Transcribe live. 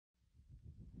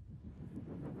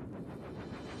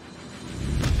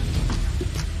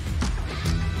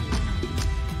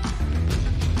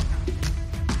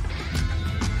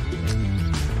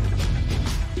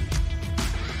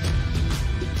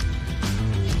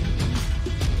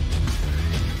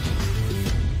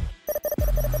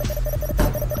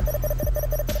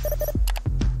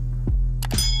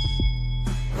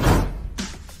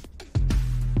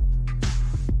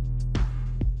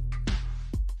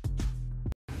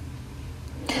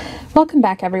Welcome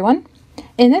back, everyone.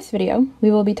 In this video,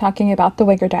 we will be talking about the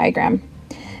Wigger diagram.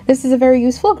 This is a very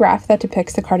useful graph that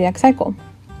depicts the cardiac cycle.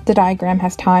 The diagram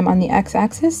has time on the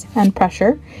x-axis and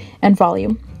pressure and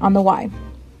volume on the y.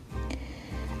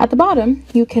 At the bottom,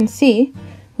 you can see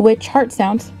which heart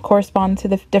sounds correspond to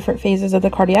the different phases of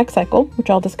the cardiac cycle, which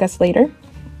I'll discuss later.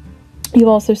 You'll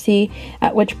also see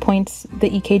at which points the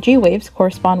EKG waves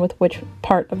correspond with which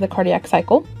part of the cardiac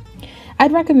cycle.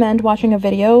 I'd recommend watching a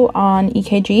video on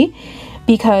EKG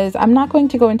because I'm not going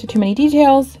to go into too many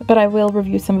details, but I will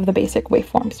review some of the basic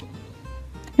waveforms.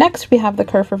 Next, we have the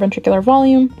curve for ventricular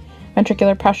volume,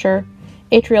 ventricular pressure,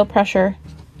 atrial pressure,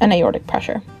 and aortic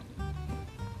pressure.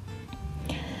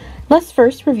 Let's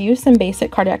first review some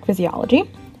basic cardiac physiology.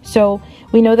 So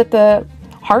we know that the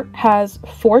heart has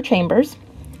 4 chambers,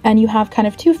 and you have kind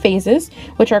of 2 phases,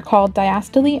 which are called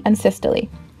diastole and systole.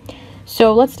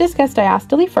 So let's discuss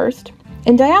diastole first.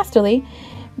 In diastole,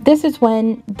 this is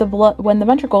when the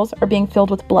ventricles are being filled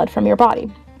with blood from your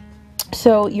body.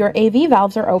 So your AV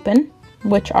valves are open,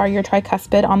 which are your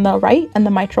tricuspid on the right and the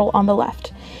mitral on the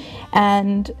left.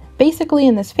 And basically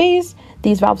in this phase,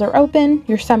 these valves are open,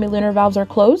 your semilunar valves are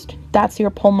closed. That's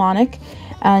your pulmonic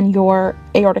and your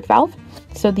aortic valve.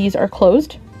 So these are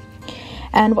closed.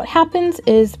 And what happens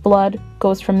is blood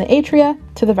goes from the atria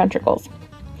to the ventricles.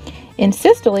 In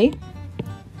systole,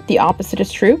 the opposite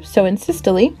is true. So in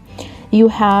systole, you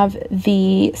have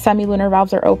the semilunar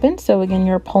valves are open. So again,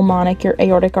 your pulmonic, your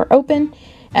aortic are open,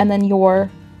 and then your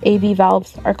AV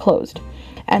valves are closed.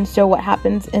 And so what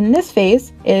happens in this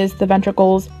phase is the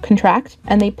ventricles contract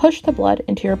and they push the blood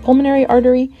into your pulmonary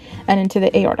artery and into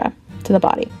the aorta, to the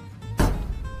body.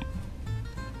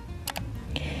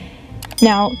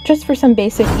 Now, just for some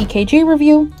basic EKG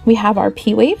review, we have our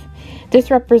P wave. This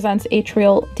represents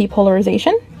atrial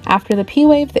depolarization. After the P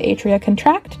wave, the atria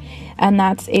contract, and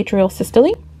that's atrial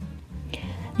systole.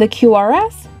 The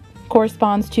QRS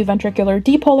corresponds to ventricular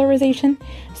depolarization.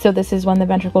 So this is when the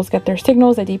ventricles get their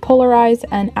signals, they depolarize,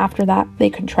 and after that,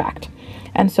 they contract.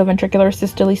 And so ventricular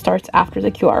systole starts after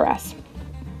the QRS.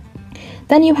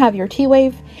 Then you have your T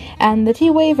wave, and the T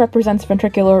wave represents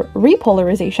ventricular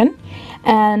repolarization.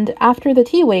 And after the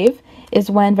T wave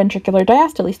is when ventricular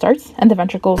diastole starts and the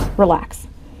ventricles relax.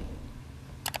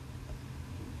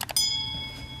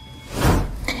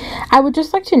 I would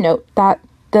just like to note that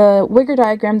the Wigger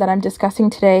diagram that I'm discussing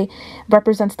today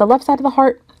represents the left side of the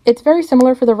heart. It's very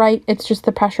similar for the right, it's just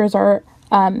the pressures are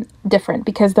different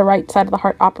because the right side of the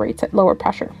heart operates at lower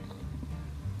pressure.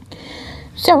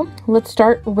 So let's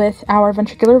start with our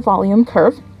ventricular volume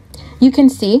curve. You can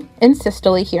see in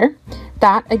systole here,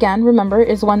 that again, remember,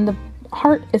 is when the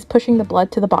heart is pushing the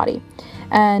blood to the body.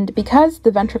 And because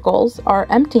the ventricles are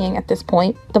emptying at this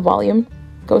point, the volume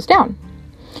goes down.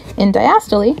 In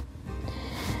diastole,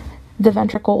 the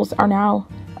ventricles are now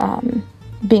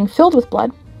being filled with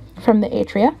blood from the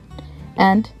atria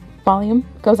and volume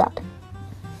goes up.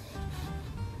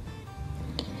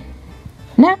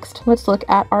 Next, let's look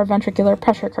at our ventricular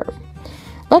pressure curve.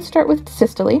 Let's start with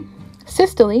systole.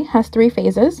 Systole has 3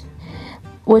 phases,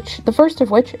 which the first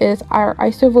of which is our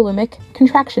isovolumic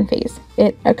contraction phase.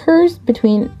 It occurs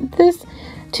between these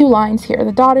 2 lines here,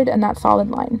 the dotted and that solid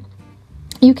line.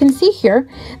 You can see here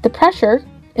the pressure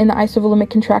in the isovolumic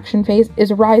contraction phase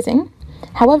is rising.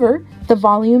 However, the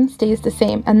volume stays the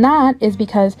same, and that is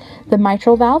because the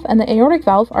mitral valve and the aortic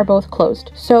valve are both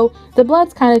closed. So the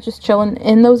blood's kind of just chilling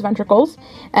in those ventricles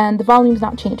and the volume's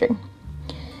not changing.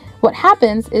 What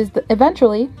happens is that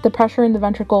eventually the pressure in the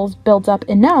ventricles builds up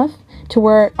enough to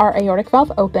where our aortic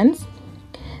valve opens,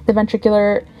 the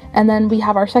ventricular, and then we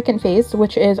have our second phase,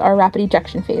 which is our rapid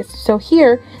ejection phase. So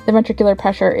here the ventricular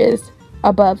pressure is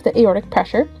above the aortic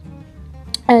pressure,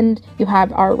 and you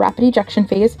have our rapid ejection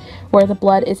phase where the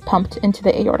blood is pumped into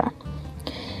the aorta.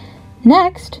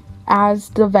 Next, as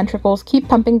the ventricles keep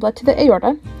pumping blood to the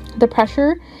aorta, the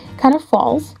pressure kind of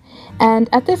falls, and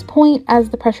at this point, as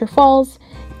the pressure falls,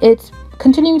 it's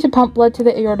continuing to pump blood to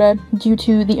the aorta due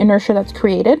to the inertia that's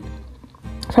created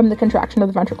from the contraction of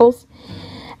the ventricles.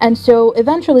 And so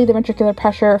eventually the ventricular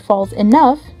pressure falls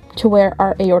enough to where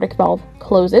our aortic valve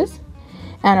closes,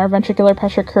 and our ventricular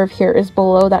pressure curve here is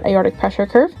below that aortic pressure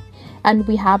curve. And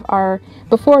we have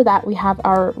before that, we have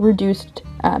our reduced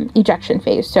ejection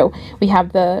phase. So we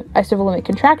have the isovolumic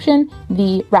contraction,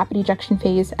 the rapid ejection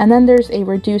phase, and then there's a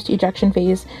reduced ejection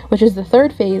phase, which is the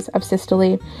 3rd phase of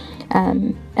systole,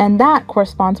 and that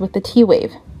corresponds with the T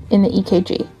wave in the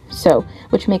EKG. So,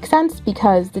 which makes sense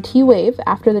because the T wave,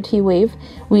 after the T wave,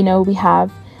 we know we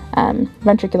have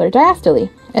ventricular diastole,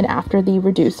 and after the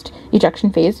reduced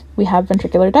ejection phase, we have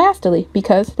ventricular diastole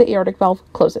because the aortic valve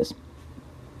closes.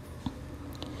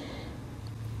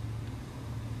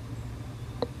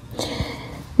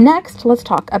 Next, let's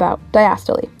talk about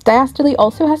diastole. Diastole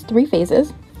also has 3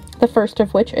 phases, the first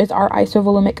of which is our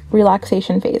isovolumic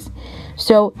relaxation phase.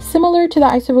 So similar to the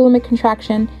isovolumic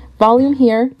contraction, volume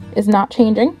here is not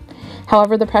changing.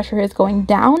 However, the pressure is going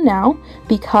down now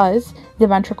because the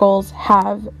ventricles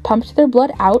have pumped their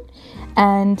blood out,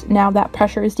 and now that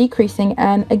pressure is decreasing.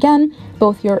 And again,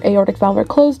 both your aortic valve are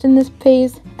closed in this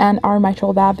phase, and our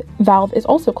mitral valve is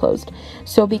also closed.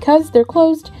 So because they're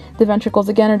closed, the ventricles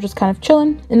again are just kind of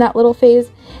chilling in that little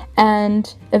phase,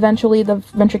 and eventually the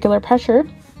ventricular pressure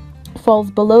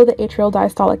falls below the atrial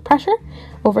diastolic pressure.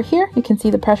 Over here, you can see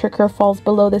the pressure curve falls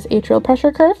below this atrial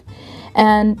pressure curve,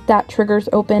 and that triggers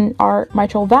open our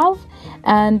mitral valve,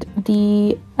 and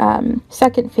the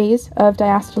second phase of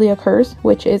diastole occurs,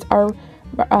 which is our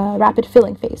rapid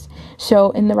filling phase.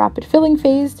 So in the rapid filling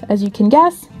phase, as you can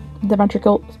guess, the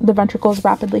ventricles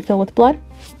rapidly fill with blood,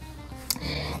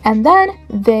 and then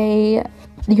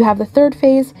you have the third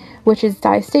phase, which is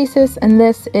diastasis, and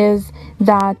this is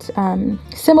that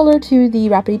similar to the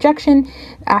rapid ejection,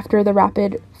 after the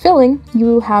rapid filling,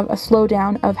 you have a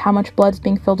slowdown of how much blood is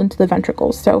being filled into the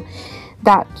ventricles. So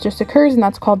that just occurs, and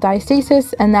that's called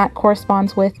diastasis, and that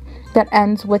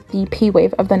ends with the P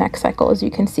wave of the next cycle, as you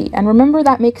can see. And remember,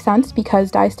 that makes sense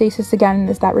because diastasis again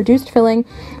is that reduced filling,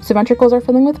 so ventricles are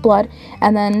filling with blood,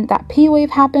 and then that P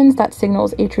wave happens, that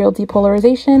signals atrial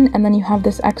depolarization, and then you have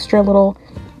this extra little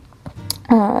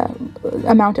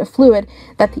amount of fluid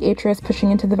that the atria is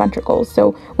pushing into the ventricles.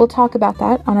 So we'll talk about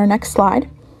that on our next slide.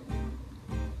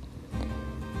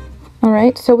 All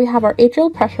right, so we have our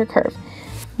atrial pressure curve.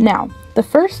 Now, the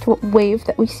first wave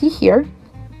that we see here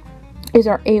is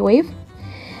our A wave,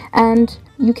 and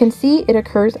you can see it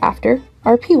occurs after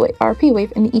our P wave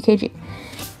in the EKG.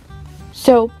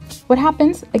 So what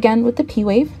happens again with the P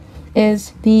wave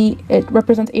is it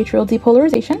represents atrial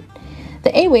depolarization.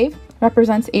 The A wave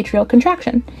represents atrial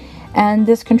contraction, and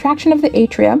this contraction of the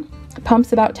atria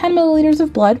pumps about 10 milliliters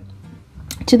of blood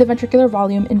to the ventricular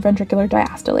volume in ventricular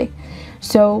diastole.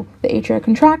 So the atria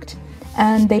contract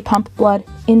and they pump blood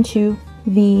into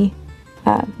the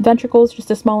ventricles, just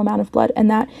a small amount of blood,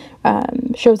 and that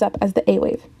shows up as the A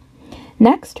wave.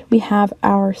 Next, we have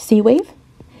our C wave,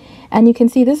 and you can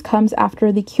see this comes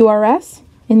after the QRS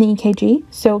in the EKG.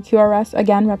 So QRS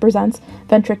again represents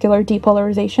ventricular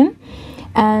depolarization.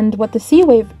 And what the C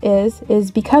wave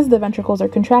is because the ventricles are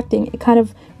contracting, it kind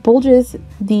of bulges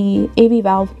the AV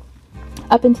valve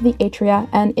up into the atria,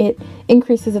 and it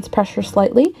increases its pressure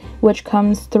slightly, which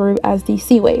comes through as the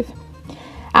C wave.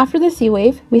 After the C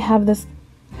wave, we have this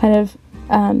kind of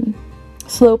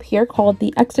slope here called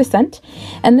the X descent,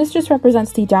 and this just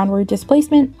represents the downward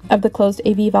displacement of the closed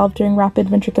AV valve during rapid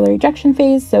ventricular ejection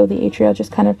phase, so the atria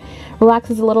just kind of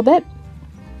relaxes a little bit.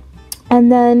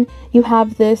 And then you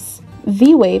have this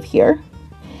V wave here,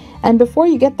 and before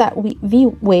you get that V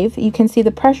wave, you can see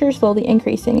the pressure slowly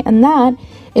increasing, and that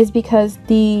is because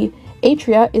the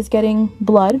atria is getting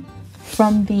blood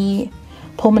from the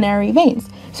pulmonary veins.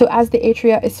 So as the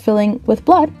atria is filling with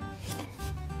blood,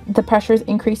 the pressure is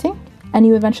increasing, and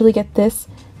you eventually get this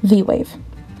V wave.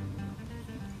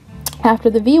 After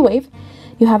the V wave,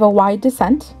 you have a wide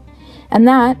descent, and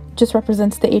that just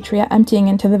represents the atria emptying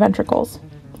into the ventricles,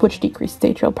 which decreases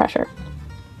atrial pressure.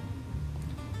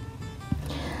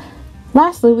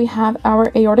 Lastly, we have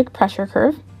our aortic pressure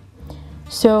curve.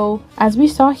 So as we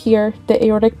saw here, the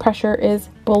aortic pressure is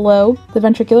below the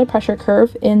ventricular pressure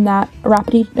curve in that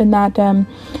rapid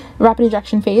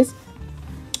ejection phase,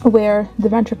 where the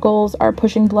ventricles are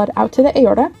pushing blood out to the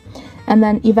aorta, and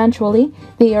then eventually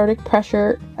the aortic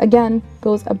pressure again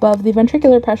goes above the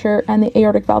ventricular pressure and the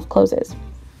aortic valve closes.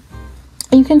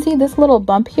 And you can see this little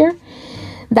bump here.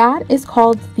 That is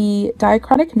called the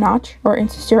diacritic notch or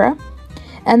incisura,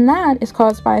 and that is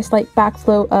caused by a slight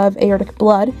backflow of aortic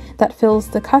blood that fills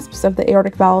the cusps of the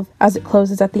aortic valve as it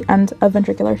closes at the end of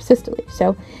ventricular systole.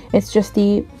 So it's just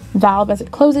the valve as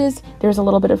it closes, there's a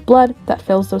little bit of blood that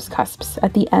fills those cusps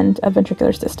at the end of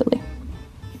ventricular systole.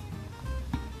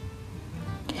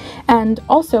 And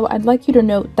also, I'd like you to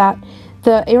note that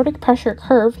the aortic pressure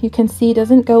curve, you can see,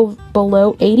 doesn't go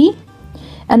below 80,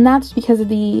 and that's because of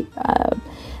the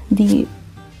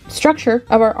structure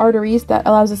of our arteries that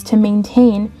allows us to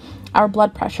maintain our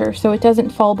blood pressure, so it doesn't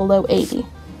fall below 80.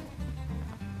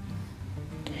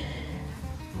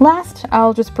 Last,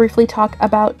 I'll just briefly talk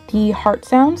about the heart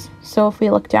sounds. So if we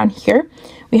look down here,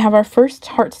 we have our first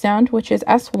heart sound, which is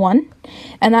S1,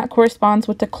 and that corresponds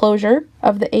with the closure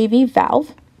of the AV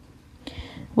valve,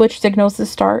 which signals the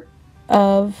start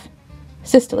of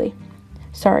systole.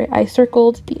 Sorry, I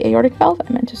circled the aortic valve.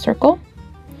 I meant to circle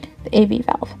the AV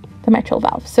valve, the mitral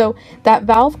valve. So that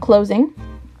valve closing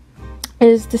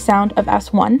is the sound of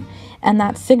S1, and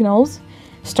that signals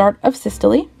start of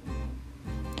systole.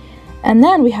 And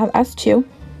then we have S2,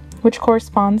 which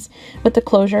corresponds with the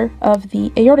closure of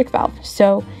the aortic valve.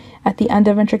 So at the end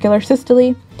of ventricular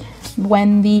systole,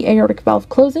 when the aortic valve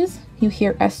closes, you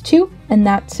hear S2, and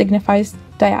that signifies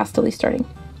diastole starting.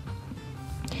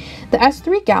 The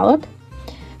S3 gallop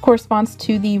corresponds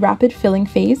to the rapid filling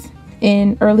phase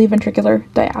in early ventricular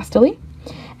diastole,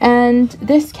 and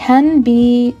this can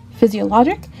be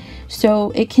physiologic,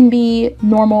 so it can be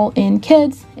normal in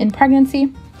kids in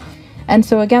pregnancy, and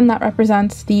so again that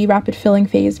represents the rapid filling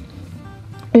phase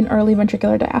in early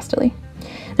ventricular diastole.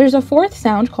 There's a fourth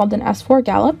sound called an S4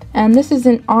 gallop, and this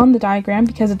isn't on the diagram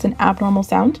because it's an abnormal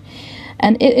sound,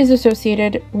 and it is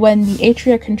associated when the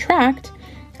atria contract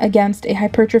against a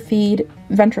hypertrophied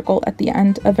ventricle at the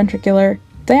end of ventricular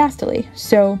diastole.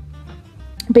 So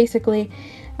basically,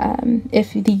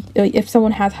 if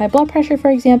someone has high blood pressure,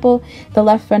 for example, the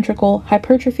left ventricle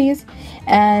hypertrophies,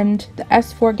 and the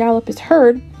S4 gallop is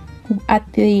heard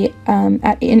at the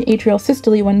in atrial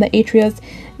systole when the atrias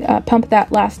pump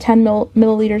that last 10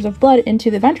 milliliters of blood into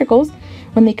the ventricles.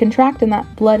 When they contract and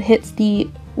that blood hits the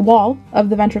wall of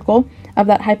the ventricle, of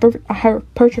that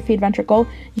hypertrophied ventricle,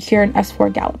 you hear an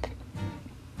S4 gallop.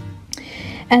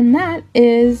 And that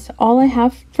is all I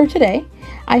have for today.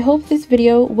 I hope this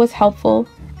video was helpful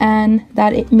and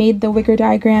that it made the Wigger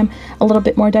diagram a little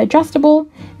bit more digestible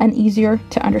and easier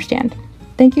to understand.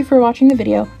 Thank you for watching the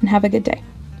video and have a good day.